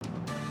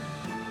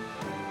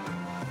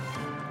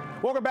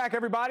Welcome back,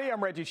 everybody.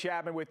 I'm Reggie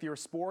Chatman with your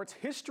sports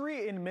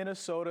history in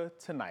Minnesota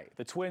tonight.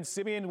 The Twins,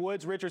 Simeon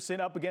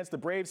Woods-Richardson up against the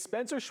Braves,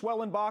 Spencer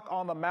Schwellenbach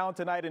on the mound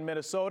tonight in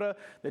Minnesota.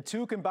 The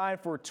two combined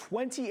for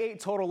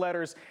 28 total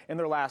letters in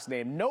their last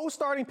name. No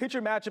starting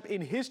pitcher matchup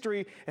in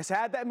history has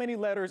had that many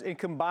letters in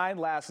combined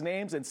last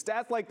names, and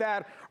stats like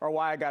that are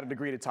why I got a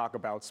degree to talk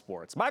about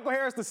sports. Michael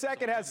Harris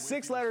II has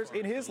 6 letters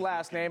in his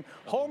last name.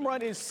 Home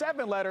run is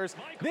 7 letters.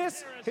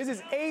 This is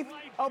his 8th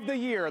of the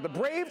year. The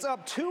Braves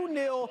up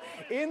 2-0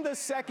 in the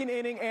second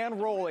inning and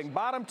rolling.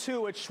 Bottom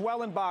 2 at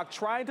Schwellenbach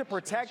trying to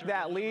protect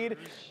that lead.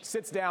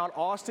 Sits down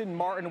Austin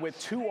Martin with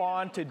 2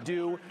 on to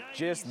do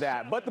just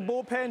that. But the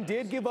bullpen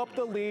did give up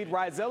the lead.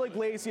 Raisel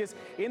Iglesias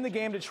in the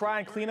game to try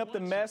and clean up the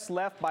mess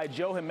left by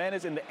Joe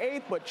Jimenez in the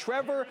 8th. But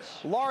Trevor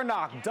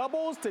Larnach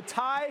doubles to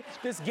tie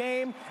this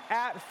game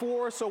at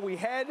 4. So we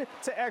head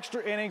to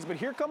extra innings. But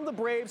here come the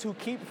Braves, who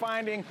keep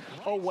finding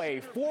a way.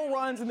 4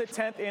 runs in the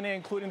 10th inning,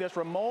 including this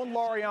Ramon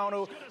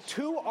Laureano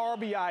 2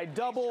 RBI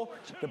double.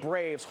 The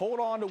Braves hold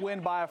on to win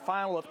by a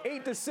final of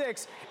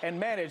 8-6 and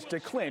manage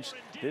to clinch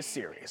this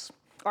series.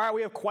 All right,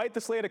 we have quite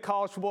the slate of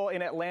college football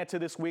in Atlanta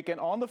this weekend.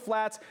 On the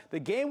flats, the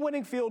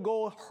game-winning field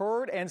goal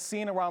heard and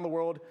seen around the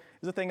world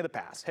is a thing of the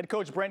past. Head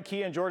coach Brent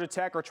Key and Georgia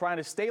Tech are trying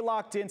to stay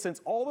locked in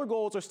since all their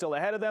goals are still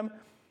ahead of them.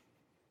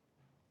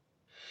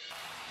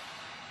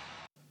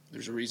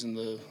 There's a reason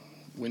the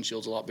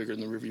windshield's a lot bigger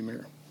than the rearview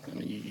mirror. I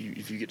mean,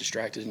 if you get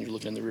distracted and you're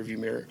looking in the rearview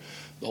mirror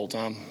the whole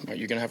time,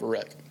 you're going to have a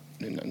wreck.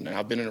 And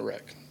I've been in a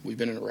wreck. We've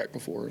been in a wreck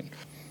before. And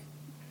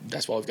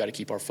that's why we've got to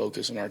keep our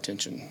focus and our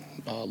attention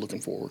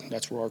looking forward.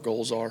 That's where our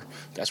goals are.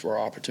 That's where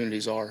our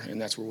opportunities are. And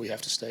that's where we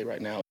have to stay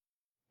right now.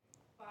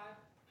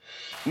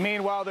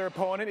 Meanwhile, their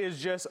opponent is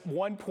just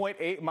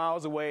 1.8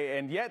 miles away,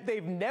 and yet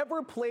they've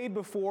never played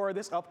before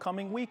this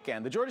upcoming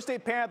weekend. The Georgia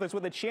State Panthers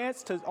with a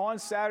chance to, on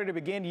Saturday,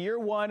 begin year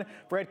 1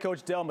 for head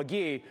coach Del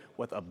McGee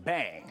with a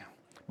bang.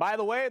 By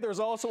the way, there's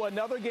also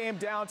another game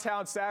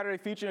downtown Saturday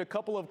featuring a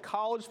couple of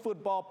college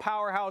football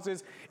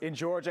powerhouses in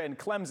Georgia and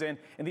Clemson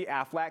in the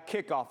Aflac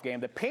kickoff game.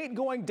 The paint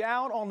going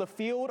down on the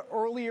field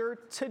earlier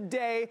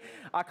today.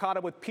 I caught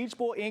up with Peach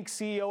Bowl Inc.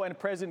 CEO and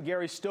President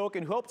Gary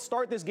Stokan, who helped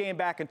start this game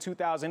back in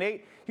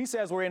 2008. He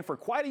says we're in for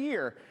quite a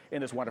year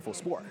in this wonderful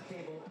sport.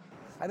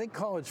 I think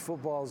college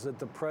football is at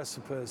the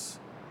precipice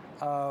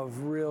of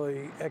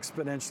really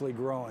exponentially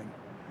growing.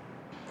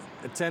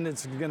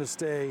 Attendance is going to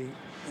stay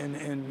and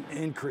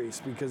increase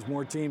because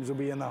more teams will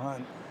be in the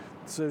hunt.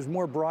 So there's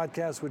more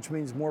broadcast, which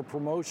means more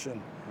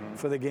promotion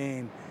for the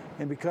game.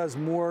 And because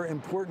more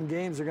important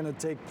games are going to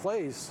take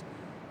place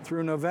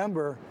through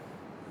November,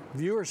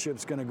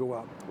 viewership's going to go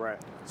up. Right.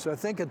 So I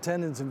think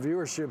attendance and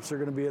viewerships are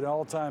going to be at an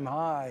all-time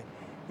high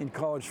in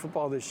college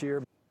football this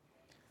year.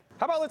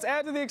 How about let's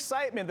add to the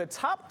excitement? The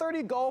top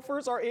 30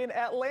 golfers are in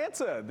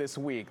Atlanta this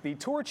week. The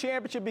Tour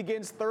Championship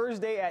begins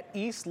Thursday at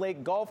East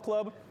Lake Golf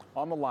Club.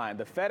 On the line,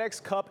 the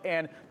FedEx Cup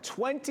and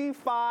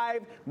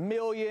 $25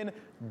 million.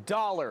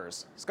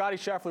 Scottie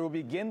Scheffler will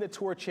begin the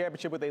Tour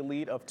Championship with a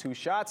lead of 2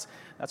 shots.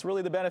 That's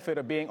really the benefit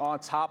of being on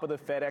top of the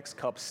FedEx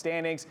Cup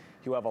standings.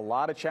 You have a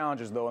lot of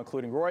challengers, though,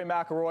 including Rory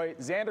McIlroy,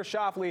 Xander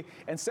Schauffele,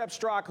 and Sepp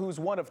Straka, who's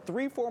one of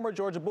 3 former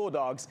Georgia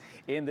Bulldogs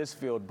in this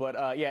field.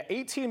 But, yeah,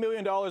 $18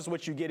 million is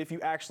what you get if you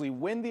actually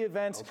win the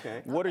event.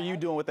 Okay. What are you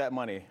doing with that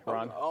money,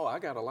 Ron? Oh, I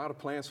got a lot of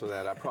plans for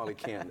that. I probably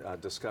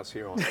can't discuss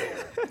here on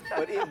air.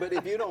 But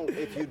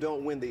if you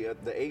don't win the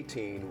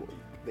 18,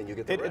 then you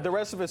get the rest. The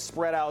rest of it's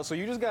spread out, so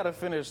you just got to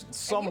finish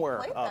somewhere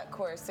and you played that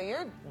course, so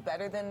you're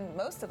better than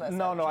most of us.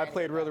 No, I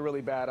played really,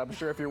 really bad. I'm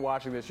sure if you're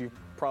watching this, you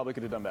probably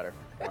could have done better.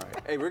 All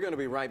right. Hey, we're going to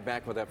be right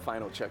back with that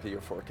final check of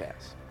your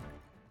forecast.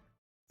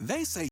 They say